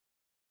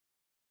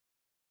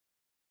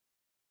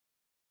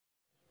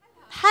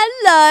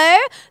Hello.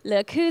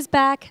 Look who's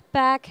back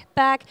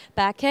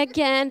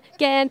again.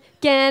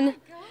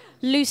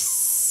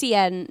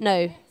 Lucienne.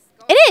 No.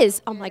 It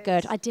is. Oh my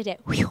God, I did it.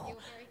 Whew.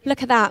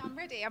 Look at that. I'm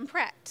ready. I'm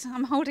prepped.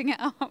 I'm holding it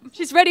up.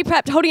 She's ready,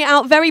 prepped, holding it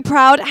out, very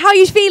proud. How are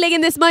you feeling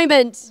in this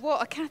moment?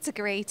 What a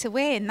category to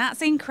win.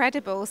 That's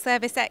incredible.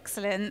 Service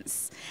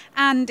excellence.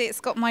 And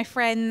it's got my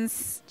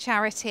friend's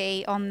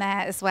charity on there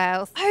as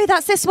well. Oh,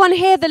 that's this one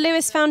here, the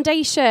Lewis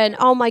Foundation.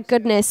 Oh my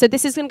goodness. So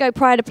this is going to go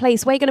pride of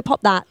place. Where are you going to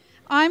pop that?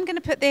 I'm going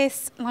to put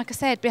this, like I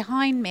said,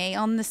 behind me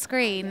on the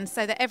screen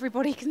so that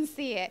everybody can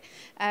see it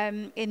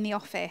in the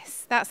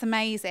office. That's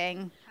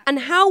amazing. And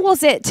how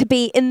was it to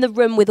be in the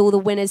room with all the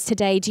winners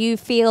today? Do you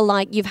feel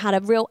like you've had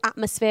a real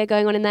atmosphere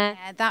going on in there?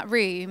 Yeah, that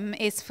room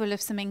is full of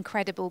some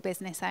incredible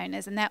business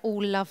owners and they're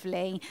all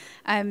lovely.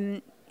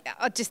 I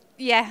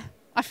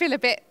feel a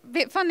bit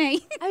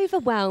funny.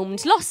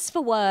 Overwhelmed, lost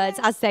for words,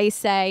 as they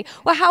say.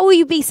 Well, how will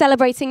you be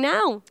celebrating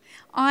now?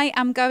 I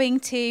am going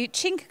to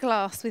chink a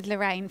glass with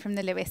Lorraine from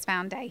the Lewis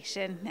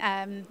Foundation.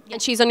 And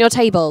she's on your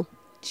table?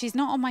 She's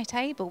not on my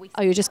table.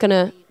 Oh, you're just going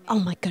to... Oh,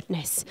 my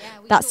goodness.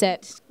 Yeah, that's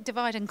it.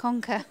 Divide and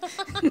conquer.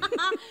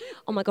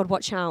 Oh, my God,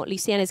 watch out.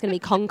 Luciana's going to be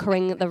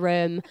conquering the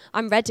room.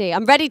 I'm ready.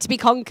 I'm ready to be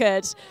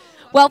conquered.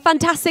 Well,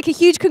 fantastic. A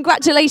huge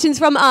congratulations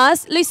from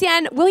us.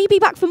 Lucienne, will you be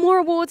back for more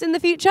awards in the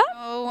future?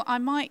 Oh, I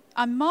might,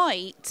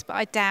 but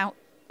I doubt.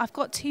 I've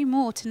got 2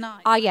 more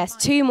tonight. Ah, yes,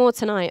 2 more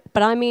tonight.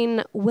 But I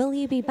mean, will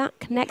you be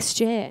back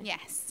next year?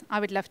 Yes, I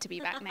would love to be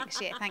back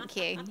next year. Thank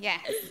you. Yes.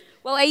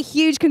 Well, a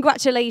huge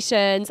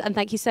congratulations and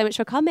thank you so much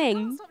for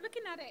coming. Oh, stop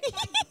looking at it.